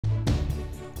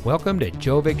Welcome to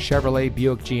Gjovik Chevrolet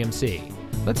Buick GMC.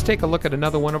 Let's take a look at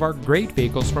another one of our great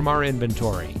vehicles from our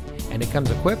inventory. And it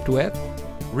comes equipped with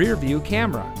rear view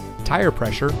camera, tire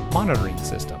pressure monitoring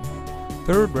system,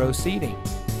 third row seating,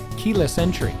 keyless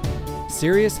entry,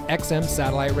 Sirius XM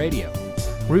satellite radio,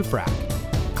 roof rack,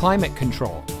 climate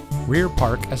control, rear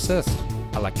park assist,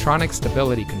 electronic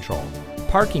stability control,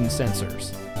 parking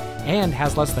sensors, and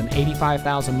has less than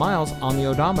 85,000 miles on the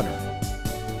odometer.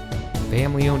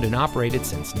 Family owned and operated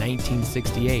since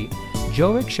 1968,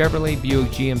 Gjovik Chevrolet Buick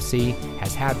GMC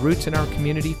has had roots in our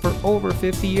community for over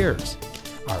 50 years.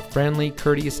 Our friendly,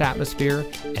 courteous atmosphere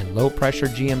and low-pressure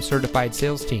GM certified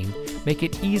sales team make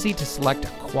it easy to select a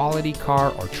quality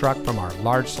car or truck from our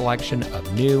large selection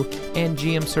of new and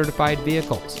GM certified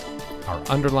vehicles. Our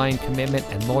underlying commitment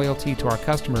and loyalty to our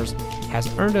customers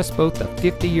has earned us both the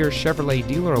 50-year Chevrolet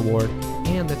Dealer Award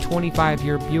and the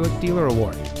 25-year Buick Dealer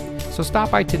Award. So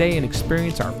stop by today and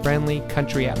experience our friendly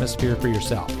country atmosphere for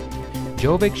yourself.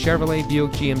 Gjovik Chevrolet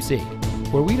Buick GMC,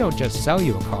 where we don't just sell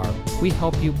you a car, we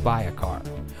help you buy a car.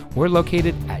 We're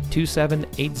located at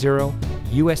 2780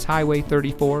 US Highway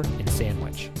 34 in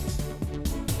Sandwich.